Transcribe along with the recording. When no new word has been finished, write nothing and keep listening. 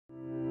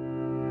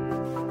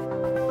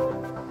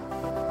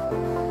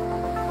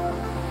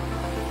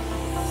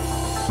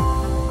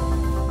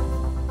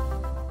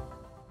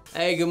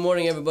Hey, good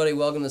morning, everybody.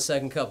 Welcome to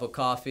Second Cup of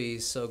Coffee.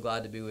 So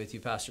glad to be with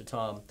you, Pastor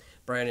Tom.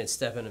 Brandon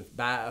stepping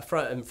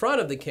in front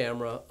of the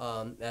camera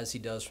as he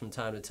does from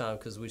time to time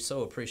because we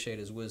so appreciate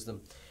his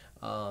wisdom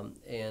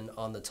and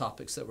on the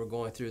topics that we're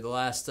going through. The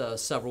last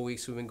several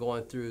weeks we've been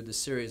going through the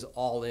series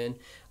All In.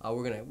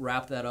 We're going to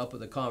wrap that up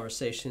with a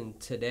conversation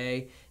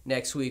today.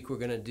 Next week we're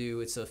going to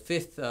do, it's the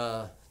fifth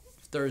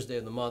Thursday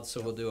of the month,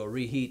 so we'll do a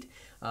reheat,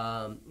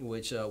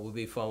 which will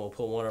be fun. We'll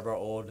pull one of our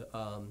old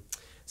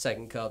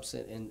second cups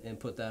and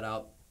put that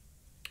out.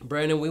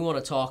 Brandon, we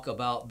want to talk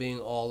about being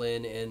all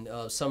in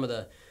and some of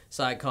the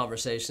side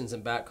conversations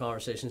and back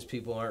conversations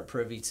people aren't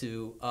privy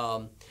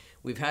to.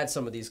 We've had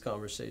some of these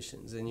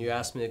conversations, and you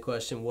asked me the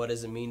question, what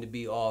does it mean to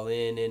be all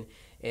in?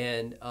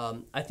 And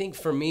I think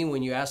for me,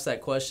 when you ask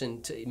that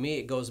question, to me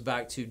it goes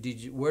back to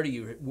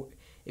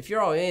if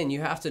you're all in,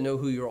 you have to know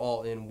who you're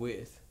all in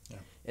with. Yeah.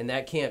 And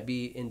that can't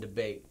be in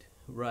debate,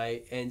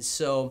 right? And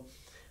so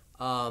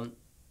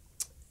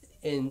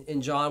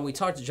in John, we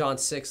talked to John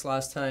 6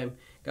 last time,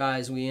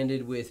 guys. We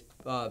ended with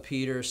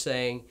Peter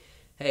saying,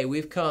 hey,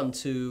 we've come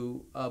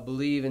to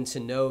believe and to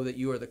know that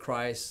you are the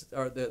Christ,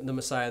 or the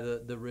Messiah,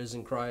 the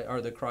risen Christ,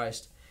 or the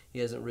Christ. He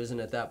hasn't risen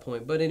at that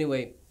point. But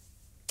anyway,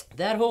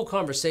 that whole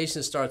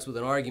conversation starts with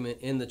an argument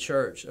in the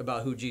church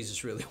about who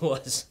Jesus really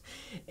was.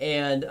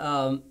 And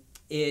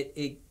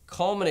it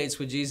culminates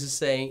with Jesus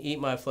saying,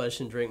 eat my flesh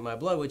and drink my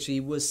blood, which he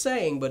was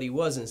saying, but he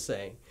wasn't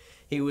saying.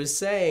 He was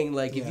saying,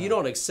 like, if you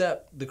don't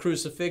accept the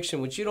crucifixion,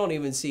 which you don't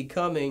even see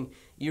coming,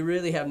 you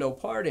really have no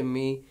part in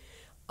me.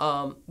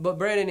 But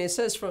Brandon, it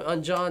says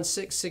on John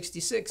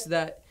 6:66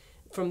 that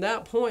from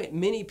that point,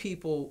 many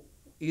people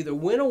either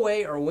went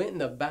away or went in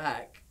the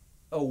back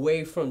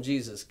away from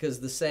Jesus because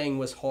the saying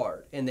was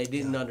hard and they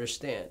didn't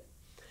understand.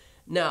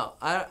 Now,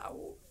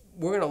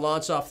 we're going to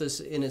launch off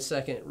this in a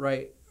second,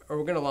 right? Or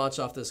we're going to launch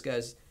off this,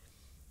 guys.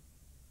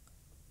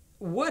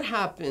 What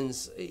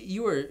happens?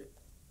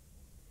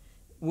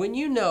 When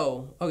you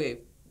know, okay,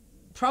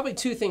 probably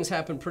two things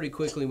happen pretty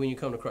quickly when you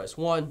come to Christ.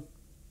 One,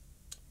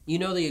 you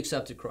know that you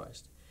accepted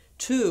Christ.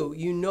 Two,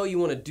 you know you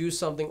want to do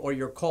something or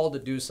you're called to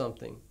do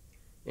something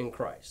in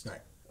Christ.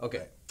 Right. Okay.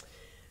 Right.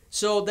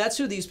 So that's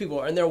who these people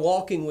are, and they're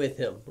walking with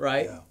him,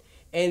 right? Yeah.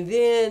 And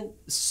then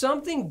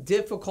something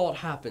difficult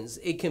happens.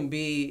 It can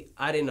be,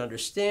 I didn't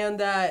understand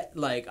that.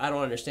 Like, I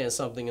don't understand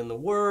something in the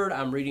Word.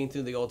 I'm reading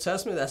through the Old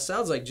Testament. That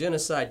sounds like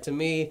genocide to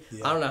me.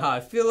 Yeah. I don't know how I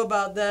feel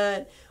about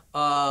that.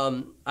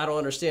 I don't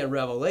understand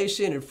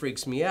Revelation. It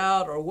freaks me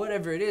out, or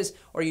whatever it is.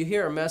 Or you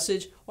hear a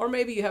message, or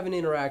maybe you have an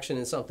interaction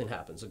and something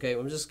happens. Okay,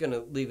 I'm just going to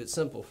leave it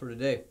simple for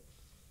today.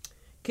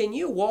 Can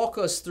you walk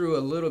us through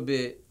a little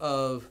bit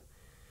of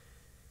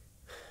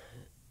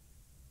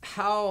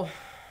how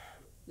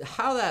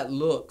that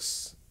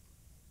looks?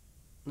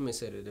 Let me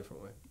say it a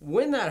different way.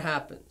 When that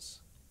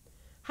happens,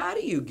 how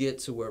do you get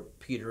to where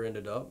Peter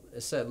ended up?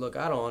 It said, look,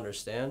 I don't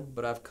understand,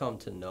 but I've come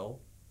to know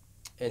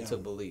and to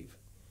believe.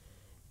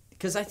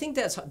 Because I think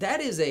that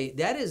is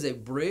a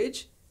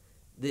bridge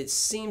that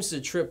seems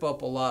to trip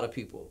up a lot of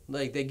people.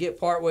 Like, they get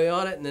partway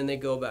on it and then they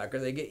go back, or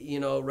they get,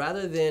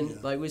 rather than,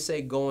 like we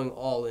say, going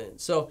all in.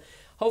 So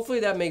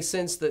hopefully that makes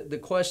sense, the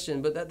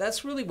question, but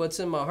that's really what's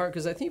in my heart,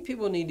 because I think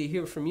people need to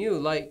hear from you.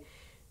 Like,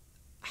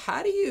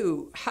 how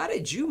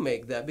did you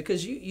make that?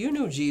 Because you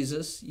knew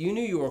Jesus, you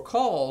knew you were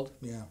called.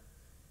 Yeah.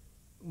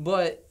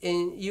 But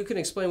you can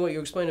explain what you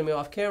explained to me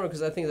off camera,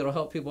 because I think that'll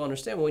help people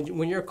understand.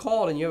 When you're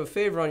called and you have a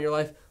favor on your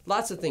life,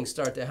 lots of things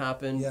start to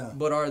happen. Yeah.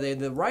 But are they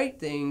the right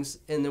things,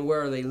 and then where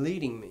are they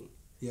leading me?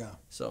 Yeah.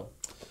 So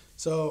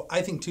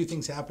I think two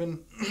things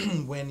happen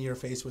when you're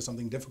faced with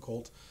something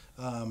difficult.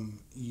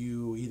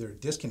 You either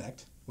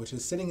disconnect, which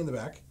is sitting in the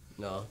back.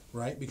 No.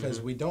 Right?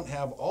 Because we don't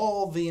have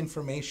all the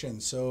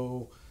information,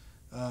 so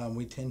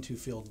we tend to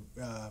feel,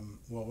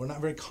 we're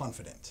not very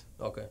confident.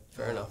 Okay,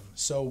 fair enough.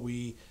 So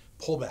we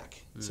pull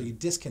back. So you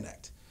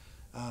disconnect.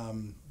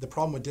 The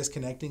problem with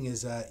disconnecting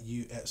is that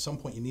at some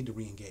point you need to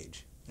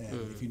re-engage.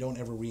 And if you don't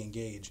ever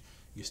re-engage,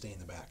 you stay in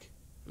the back.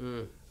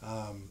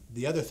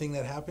 The other thing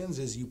that happens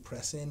is you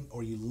press in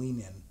or you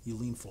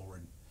lean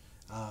forward.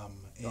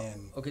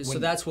 So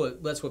that's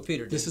what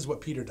Peter did. This is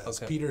what Peter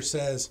does. Okay. Peter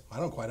says, I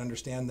don't quite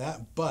understand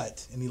that,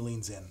 and he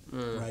leans in,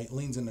 right?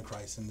 Leans into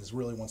Christ and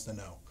really wants to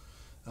know.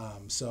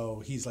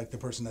 So he's like the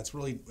person that's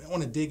really, I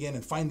want to dig in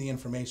and find the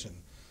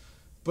information.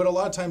 But a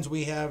lot of times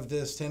we have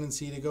this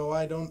tendency to go,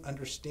 I don't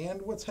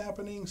understand what's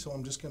happening, so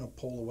I'm just going to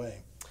pull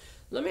away.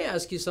 Let me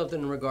ask you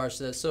something in regards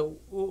to this. So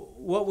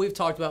what we've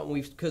talked about,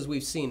 because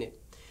we've seen it,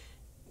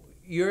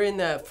 you're in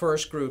that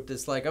first group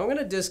that's like, I'm going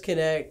to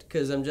disconnect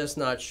because I'm just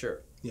not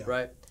sure,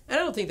 right? And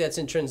I don't think that's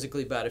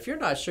intrinsically bad. If you're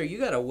not sure, you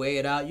got to weigh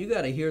it out. You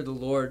got to hear the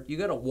Lord. You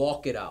got to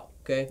walk it out,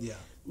 okay? Yeah.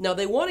 Now,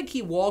 they want to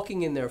keep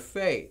walking in their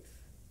faith,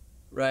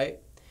 right?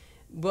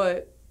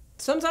 But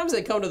sometimes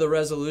they come to the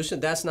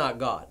resolution, that's not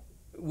God,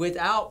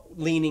 without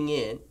leaning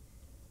in.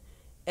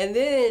 And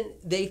then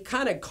they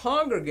kind of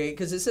congregate,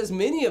 because it says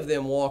many of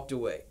them walked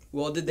away.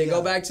 Well, did they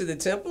go back to the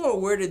temple, or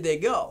where did they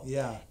go?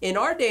 Yeah. In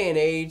our day and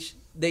age,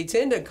 they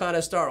tend to kind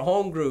of start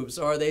home groups,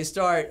 or they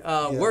start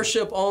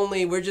worship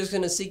only. We're just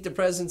going to seek the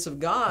presence of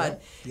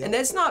God. And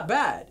that's not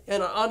bad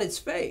and on its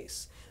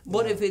face.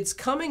 But if it's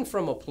coming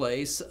from a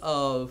place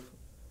of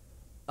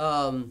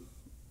God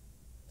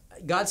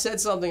said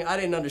something I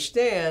didn't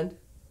understand,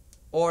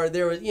 or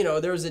there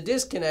was a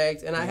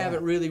disconnect and I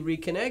haven't really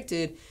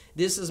reconnected,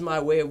 this is my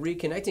way of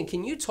reconnecting.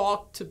 Can you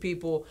talk to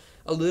people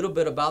a little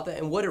bit about that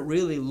and what it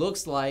really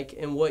looks like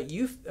and what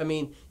you've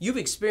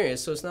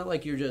experienced, so it's not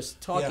like you're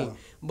just talking,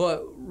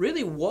 but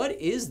really what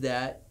is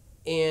that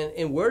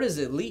and where does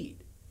it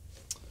lead?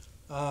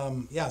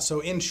 So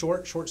in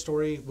short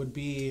story would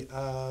be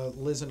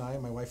Liz and I,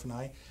 my wife and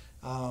I,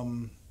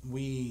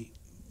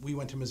 we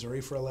went to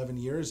Missouri for 11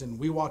 years, and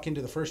we walk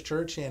into the first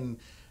church, and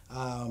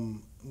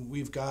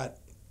we've got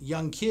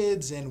young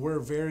kids, and we're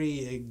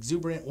very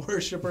exuberant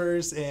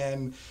worshipers,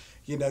 and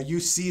you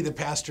see the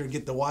pastor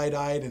get the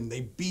wide-eyed, and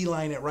they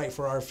beeline it right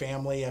for our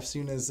family as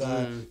soon as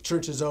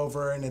church is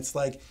over, and it's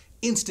like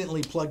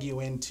instantly plug you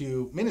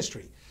into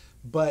ministry.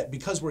 But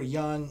because we're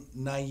young,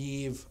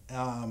 naive,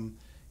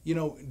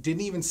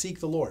 didn't even seek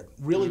the Lord.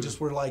 Really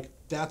just were like,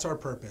 that's our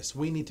purpose.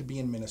 We need to be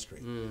in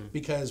ministry.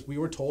 Because we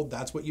were told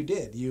that's what you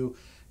did.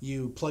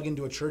 You plug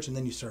into a church and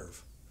then you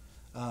serve.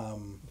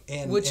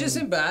 Which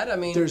isn't bad. I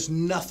mean, there's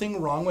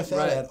nothing wrong with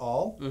that at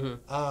all.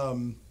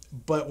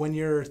 But when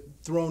you're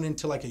thrown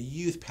into like a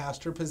youth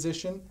pastor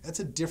position, that's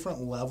a different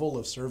level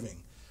of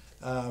serving.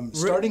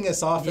 Starting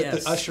us off at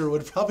the usher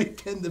would probably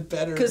been the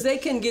better. Because they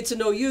can get to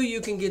know you, you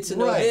can get to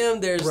know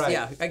them.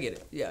 Yeah, I get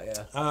it.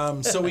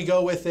 Yeah. So we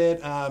go with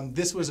it.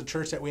 This was a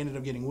church that we ended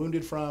up getting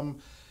wounded from.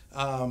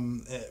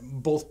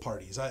 Both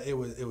parties. It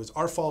was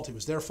our fault. It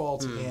was their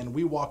fault, and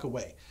we walk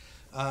away.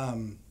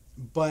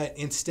 But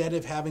instead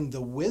of having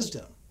the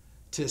wisdom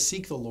to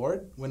seek the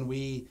Lord when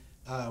we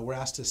were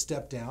asked to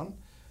step down,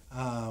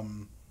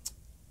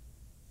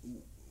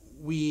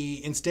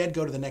 we instead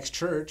go to the next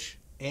church.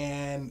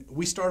 And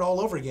we start all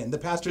over again. The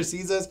pastor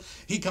sees us.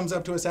 He comes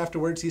up to us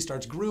afterwards. He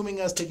starts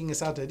grooming us, taking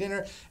us out to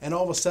dinner. And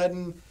all of a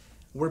sudden,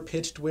 we're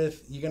pitched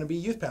with, you're going to be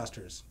youth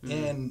pastors.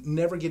 And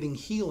never getting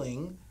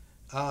healing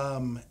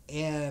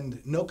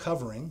and no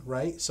covering,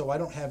 right? So I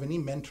don't have any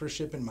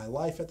mentorship in my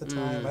life at the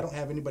time. I don't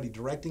have anybody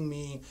directing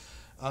me.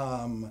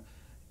 And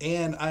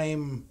I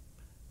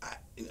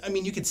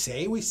mean, you could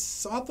say we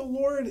sought the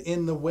Lord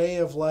in the way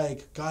of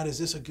like, God, is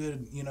this a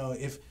good,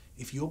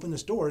 if you open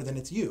this door, then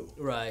it's you.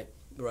 Right.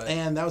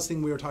 And that was the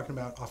thing we were talking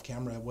about off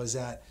camera, was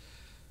that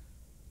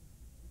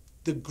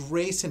the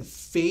grace and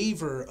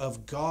favor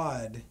of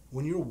God,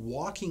 when you're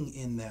walking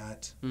in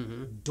that,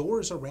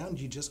 doors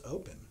around you just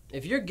open.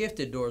 If you're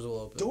gifted, doors will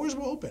open. Doors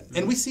will open.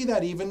 And we see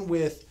that even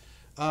with,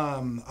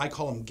 I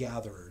call them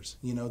gatherers.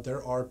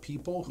 There are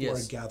people who are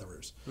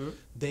gatherers.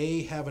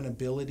 They have an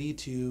ability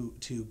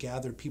to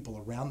gather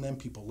people around them.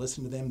 People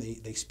listen to them.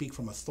 They speak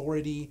from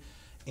authority,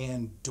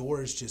 and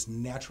doors just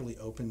naturally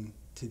open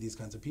to these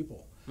kinds of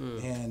people.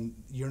 And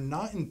you're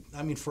not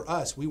for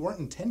us, we weren't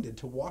intended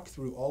to walk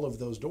through all of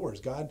those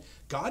doors. God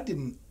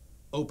didn't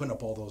open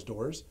up all those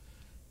doors.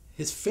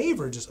 His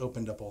favor just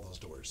opened up all those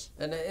doors.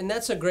 And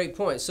that's a great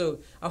point. So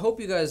I hope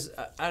you guys,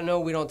 I know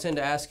we don't tend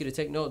to ask you to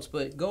take notes,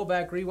 but go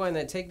back, rewind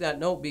that, take that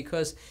note,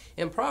 because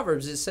in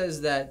Proverbs it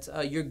says that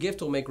your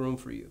gift will make room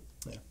for you.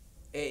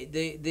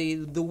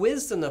 The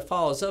wisdom that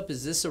follows up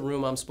is, this a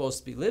room I'm supposed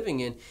to be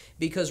living in?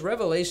 Because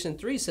Revelation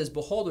 3 says,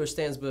 behold, there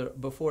stands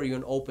before you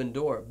an open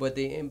door. But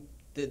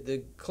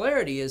the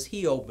clarity is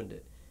he opened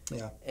it.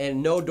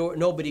 And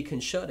nobody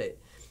can shut it.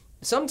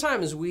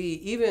 Sometimes we,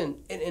 even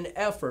in an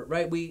effort,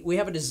 right, we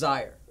have a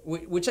desire,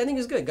 which I think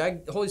is good.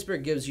 God, Holy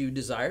Spirit gives you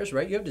desires,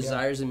 right? You have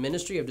desires in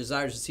ministry. You have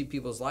desires to see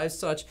people's lives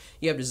touched.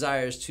 You have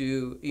desires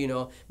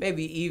to,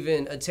 maybe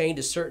even attain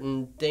to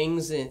certain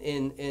things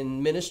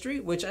in ministry,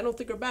 which I don't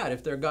think are bad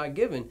if they're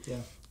God-given.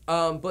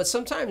 But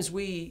sometimes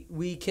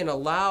we can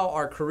allow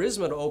our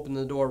charisma to open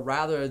the door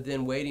rather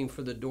than waiting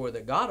for the door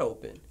that God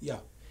opened.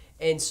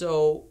 And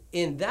so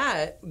in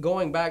that,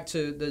 going back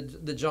to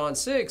the John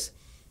 6,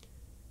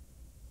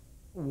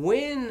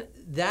 when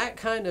that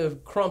kind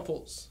of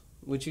crumples,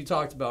 which you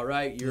talked about,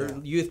 right? You're a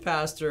youth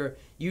pastor,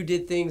 you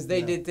did things,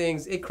 they did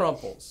things, it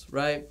crumples,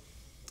 right?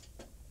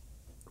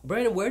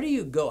 Brandon, where do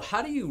you go?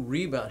 How do you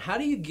rebound? How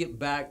do you get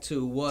back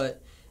to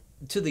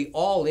the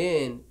all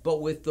in, but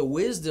with the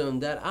wisdom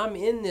that I'm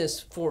in this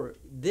for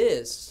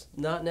this,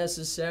 not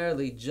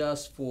necessarily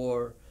just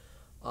for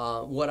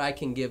what I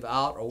can give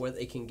out or what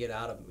they can get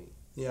out of me?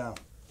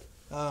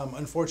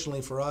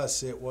 Unfortunately for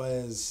us, it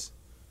was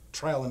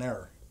trial and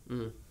error.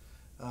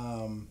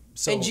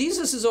 And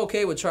Jesus is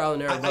okay with trial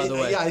and error, by the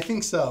way. Yeah, I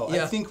think so.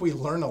 I think we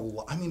learn a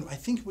lot.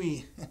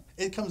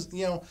 It comes,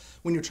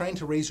 when you're trying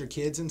to raise your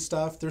kids and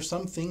stuff, there's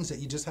some things that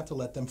you just have to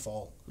let them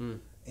fall.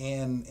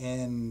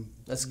 And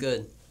that's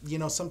good.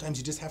 Sometimes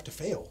you just have to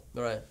fail.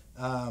 Right.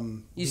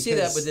 You see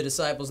that with the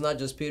disciples, not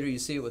just Peter. You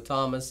see it with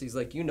Thomas. He's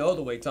like,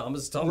 the way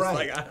Thomas. Thomas is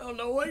like, I don't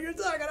know what you're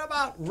talking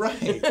about.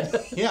 Right.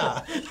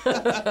 Yeah.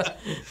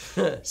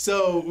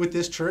 So with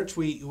this church,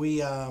 we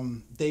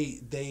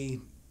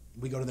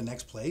go to the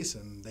next place,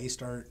 and they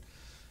start,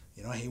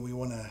 hey, we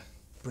want to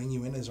bring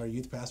you in as our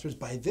youth pastors.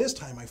 By this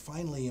time, I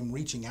finally am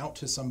reaching out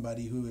to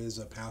somebody who is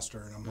a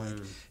pastor, and I'm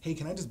like, hey,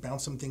 can I just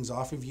bounce some things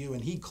off of you?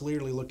 And he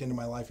clearly looked into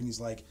my life, and he's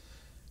like,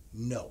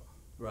 no,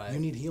 you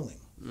need healing.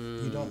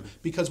 You don't,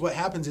 because what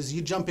happens is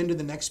you jump into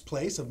the next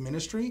place of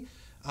ministry.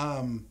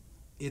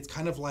 It's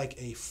kind of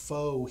like a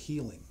faux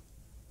healing.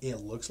 It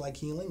looks like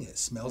healing, it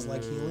smells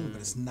like healing, but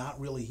it's not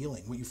really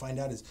healing. What you find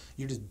out is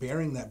you're just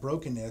bearing that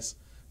brokenness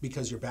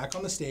because you're back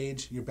on the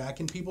stage, you're back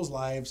in people's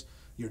lives,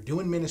 you're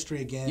doing ministry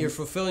again. You're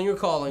fulfilling your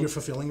calling. You're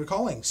fulfilling your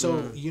calling.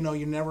 So, you know,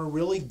 you're never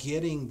really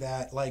getting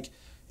that, like,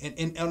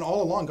 and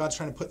all along, God's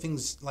trying to put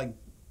things, like,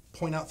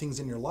 point out things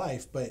in your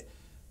life, but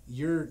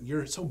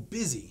you're so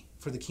busy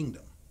for the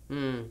kingdom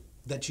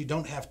that you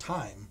don't have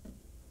time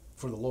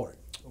for the Lord.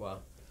 Wow.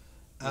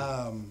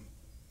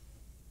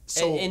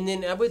 So, and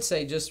then I would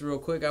say, just real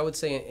quick, I would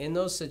say in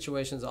those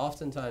situations,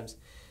 oftentimes,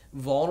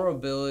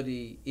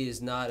 vulnerability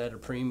is not at a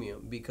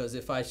premium, because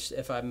if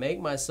I make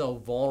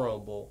myself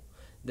vulnerable,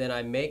 then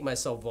I make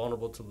myself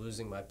vulnerable to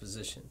losing my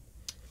position.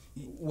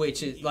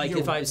 Which is like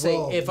if I say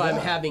I'm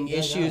having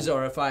issues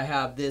or if I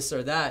have this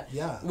or that.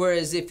 Yeah.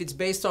 Whereas if it's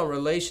based on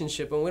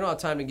relationship, and we don't have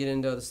time to get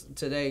into this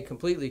today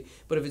completely,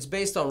 but if it's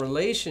based on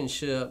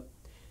relationship,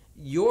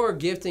 your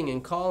gifting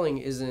and calling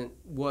isn't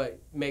what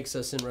makes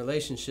us in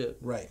relationship.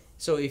 Right.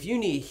 So if you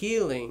need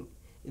healing,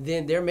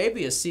 then there may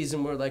be a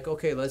season where, like,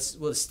 okay, let's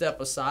step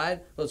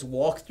aside, let's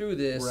walk through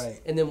this,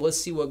 and then let's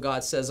see what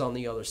God says on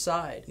the other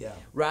side. Yeah.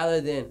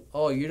 Rather than,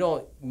 oh,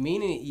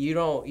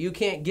 you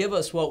can't give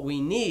us what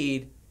we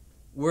need,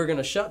 we're going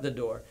to shut the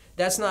door.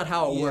 That's not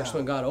how it works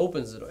when God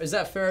opens the door. Is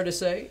that fair to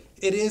say?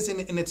 It is,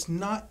 and it's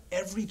not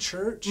every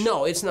church.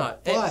 No, it's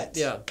not. But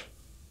yeah.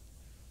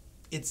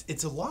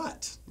 It's a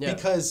lot. Yeah.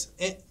 Because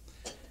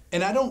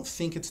and I don't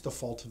think it's the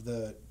fault of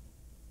the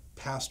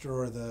pastor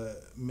or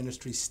the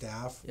ministry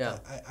staff. Yeah.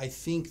 I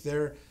think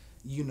church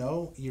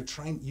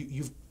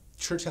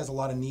has a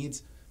lot of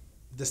needs.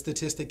 The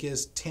statistic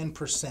is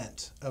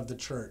 10% of the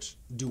church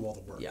do all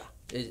the work. Yeah.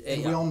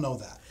 And we all know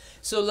that.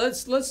 So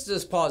let's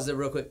just pause there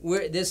real quick.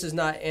 This is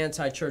not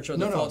anti-church or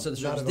the faults of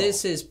the church.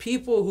 This is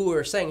people who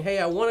are saying, hey,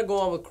 I want to go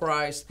on with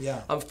Christ.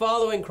 Yeah. I'm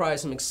following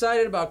Christ. I'm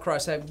excited about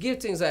Christ. I have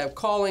giftings. I have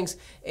callings.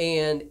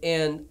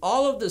 And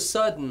all of a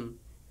sudden,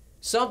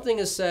 something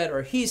is said,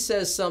 or he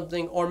says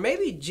something, or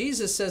maybe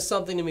Jesus says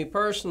something to me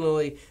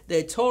personally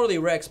that totally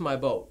wrecks my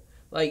boat.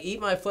 Like, eat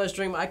my flesh,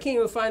 drink I can't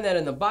even find that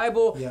in the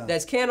Bible. Yeah.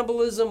 That's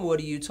cannibalism. What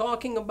are you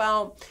talking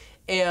about?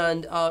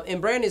 And in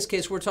Brandon's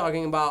case, we're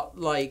talking about,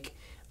 like,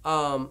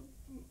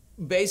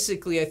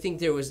 basically, I think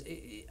there was,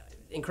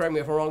 and correct me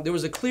if I'm wrong, there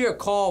was a clear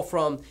call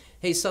from,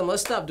 hey, son,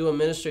 let's stop doing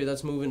ministry.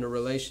 Let's move into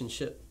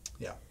relationship.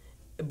 Yeah.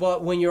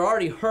 But when you're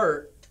already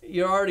hurt,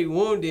 you're already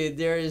wounded,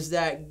 there is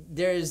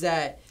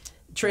that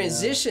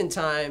transition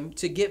time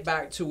to get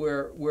back to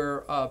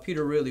where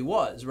Peter really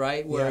was,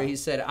 right? Where he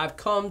said, I've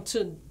come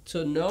to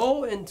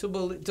know and to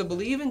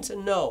believe and to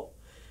know.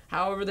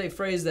 However they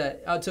phrase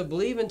that, to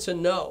believe and to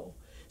know.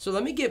 So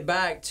let me get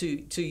back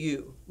to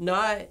you,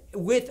 not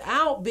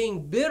without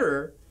being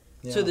bitter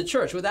to the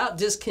church, without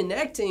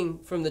disconnecting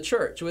from the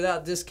church,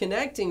 without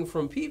disconnecting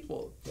from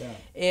people. Yeah.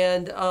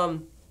 And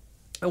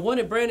I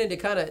wanted Brandon to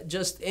kind of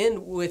just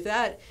end with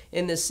that,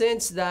 in the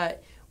sense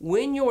that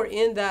when you're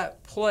in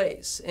that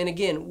place, and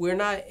again, we're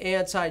not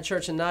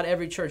anti-church, and not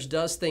every church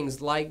does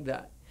things like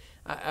that.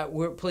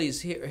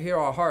 Please hear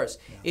our hearts.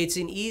 Yeah. It's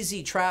an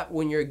easy trap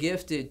when you're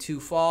gifted to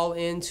fall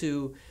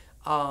into,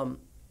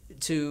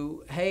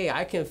 hey,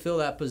 I can fill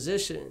that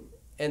position,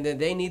 and then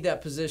they need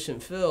that position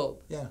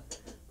filled. Yeah.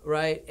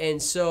 Right?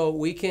 And so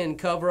we can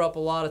cover up a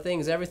lot of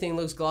things. Everything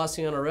looks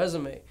glossy on a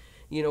resume.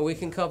 We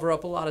can cover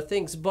up a lot of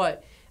things,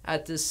 but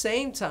at the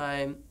same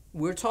time,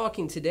 we're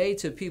talking today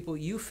to people,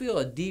 you feel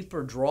a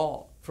deeper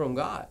draw from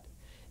God.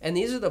 And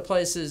these are the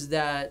places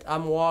that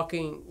I'm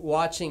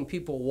watching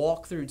people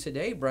walk through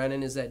today,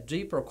 Brandon, is that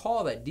deeper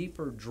call, that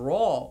deeper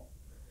draw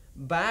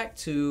back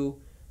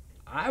to,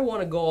 I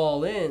want to go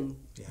all in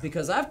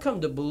because I've come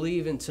to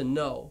believe and to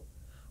know.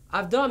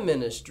 I've done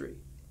ministry.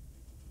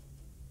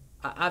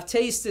 I've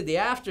tasted the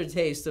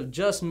aftertaste of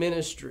just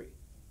ministry.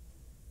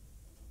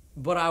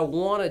 But I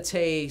want to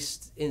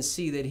taste and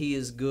see that he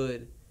is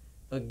good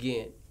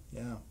again.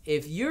 Yeah.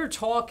 If you're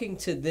talking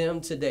to them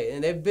today,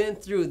 and they've been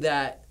through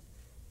that,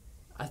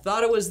 I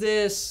thought it was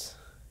this,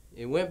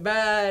 it went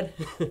bad,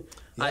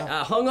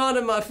 I hung on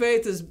to my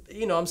faith,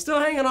 I'm still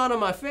hanging on to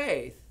my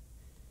faith,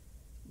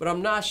 but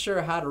I'm not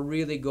sure how to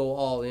really go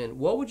all in.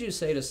 What would you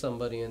say to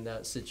somebody in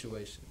that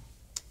situation?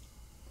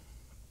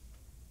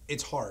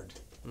 It's hard.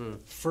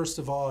 First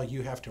of all,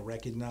 you have to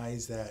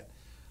recognize that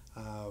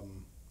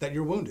that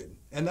you're wounded.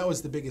 And that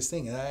was the biggest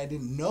thing. I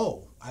didn't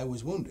know I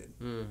was wounded.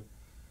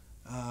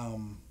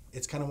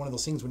 It's kind of one of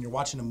those things when you're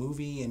watching a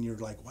movie and you're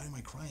like, why am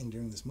I crying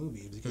during this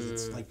movie? Because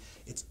it's like,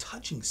 it's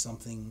touching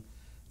something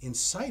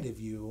inside of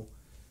you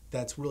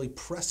that's really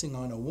pressing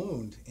on a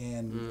wound.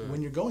 And when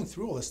you're going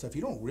through all this stuff,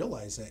 you don't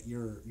realize that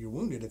you're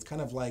wounded. It's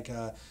kind of like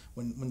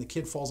when the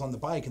kid falls on the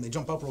bike and they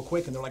jump up real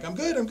quick and they're like, I'm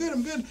good.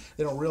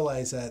 They don't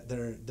realize that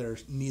their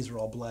knees are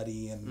all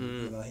bloody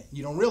and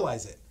you don't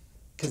realize it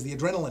because the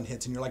adrenaline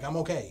hits and you're like, I'm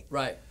okay.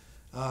 Right.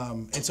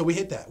 And so we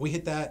hit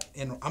that,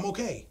 and I'm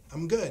okay.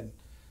 I'm good.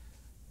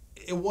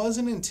 It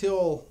wasn't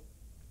until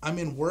I'm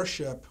in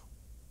worship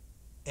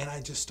and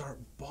I just start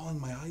bawling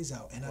my eyes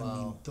out. And I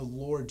mean, the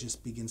Lord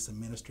just begins to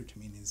minister to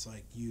me. And he's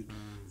like, you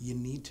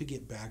need to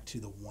get back to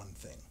the one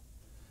thing.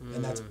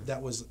 And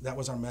that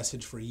was our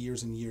message for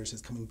years and years,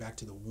 is coming back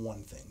to the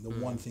one thing,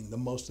 one thing, the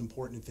most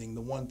important thing,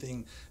 the one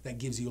thing that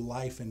gives you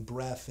life and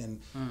breath.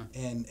 And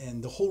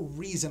the whole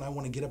reason I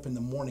want to get up in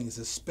the morning is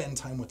to spend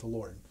time with the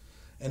Lord.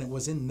 And it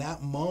was in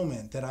that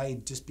moment that I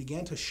just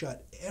began to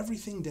shut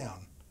everything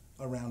down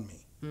around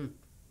me.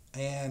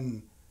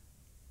 And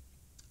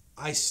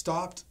I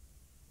stopped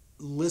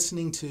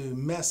listening to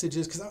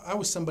messages, because I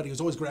was somebody who was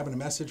always grabbing a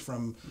message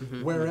from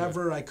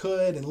wherever I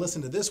could and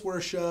listen to this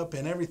worship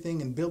and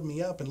everything and build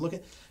me up and look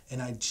at,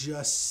 and I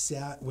just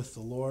sat with the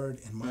Lord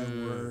and my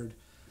word,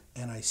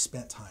 and I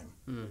spent time.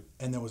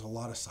 And there was a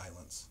lot of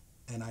silence,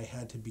 and I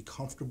had to be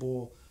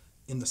comfortable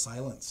in the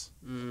silence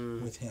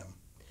with him.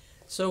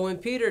 So when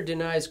Peter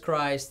denies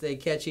Christ, they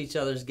catch each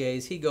other's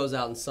gaze. He goes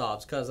out and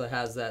sobs because it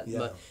has that.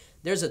 Yeah.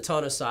 There's a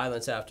ton of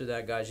silence after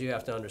that, guys. You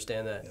have to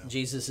understand that. Yeah.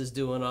 Jesus is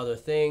doing other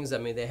things. I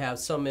mean, they have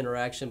some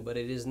interaction, but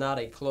it is not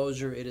a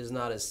closure. It is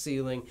not a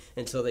ceiling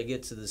until they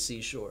get to the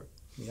seashore.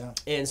 Yeah.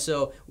 And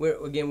so, we're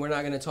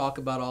not going to talk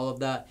about all of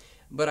that.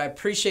 But I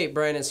appreciate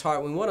Brandon's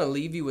heart. We want to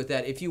leave you with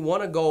that. If you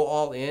want to go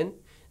all in,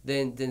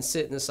 then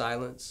sit in the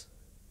silence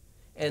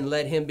and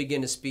let him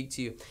begin to speak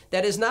to you.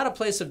 That is not a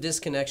place of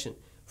disconnection.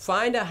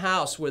 Find a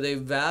house where they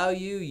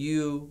value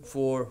you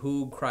for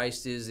who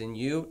Christ is in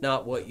you,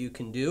 not what you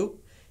can do,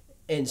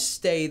 and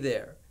stay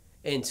there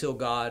until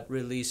God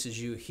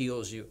releases you,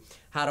 heals you.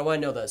 How do I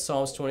know that?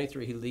 Psalms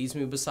 23, he leads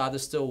me beside the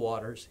still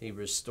waters. He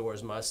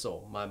restores my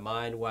soul, my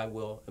mind, my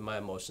will, and my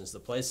emotions. The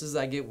places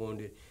I get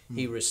wounded,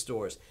 he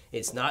restores.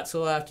 It's not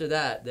till after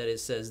that it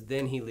says,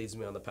 then he leads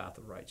me on the path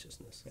of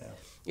righteousness. Yeah.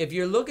 If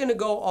you're looking to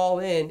go all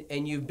in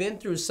and you've been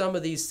through some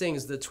of these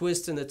things, the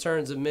twists and the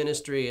turns of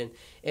ministry,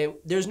 and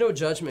there's no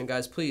judgment,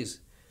 guys, please.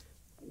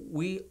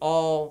 We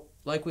all,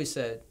 like we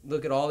said,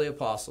 look at all the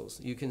apostles.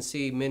 You can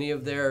see many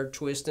of their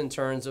twists and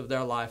turns of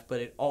their life, but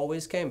it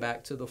always came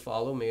back to the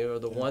follow me, or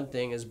the one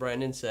thing, as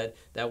Brandon said,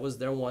 that was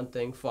their one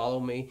thing, follow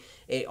me.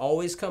 It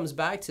always comes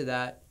back to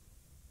that,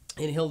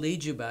 and he'll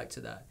lead you back to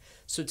that.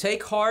 So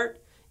take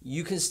heart.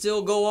 You can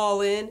still go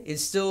all in.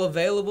 It's still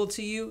available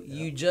to you.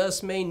 Yeah. You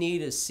just may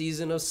need a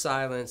season of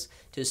silence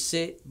to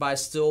sit by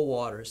still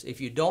waters. If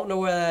you don't know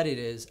where that it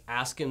is,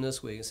 ask him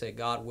this week and say,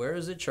 God, where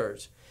is a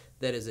church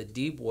that is a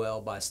deep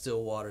well by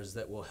still waters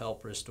that will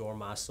help restore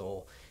my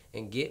soul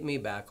and get me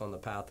back on the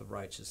path of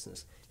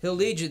righteousness? He'll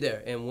lead you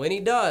there. And when he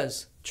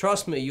does,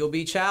 trust me, you'll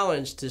be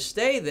challenged to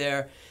stay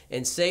there,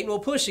 and Satan will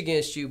push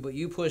against you, but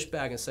you push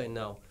back and say,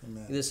 no,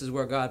 Amen. This is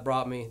where God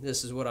brought me.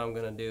 This is what I'm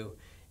going to do.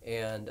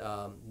 And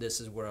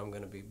this is where I'm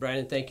going to be.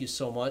 Brandon, thank you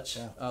so much.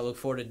 Yeah. I look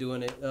forward to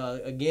doing it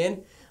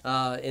again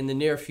in the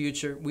near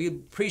future. We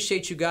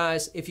appreciate you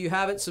guys. If you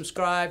haven't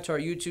subscribed to our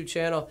YouTube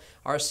channel,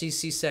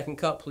 RCC Second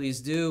Cup, please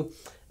do.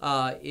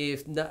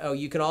 If not,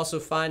 you can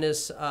also find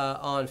us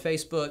on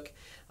Facebook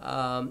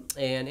and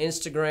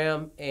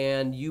Instagram,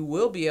 and you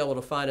will be able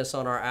to find us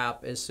on our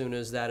app as soon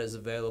as that is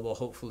available,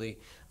 hopefully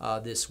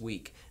this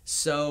week.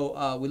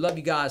 So we love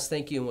you guys.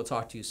 Thank you, and we'll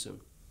talk to you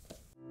soon.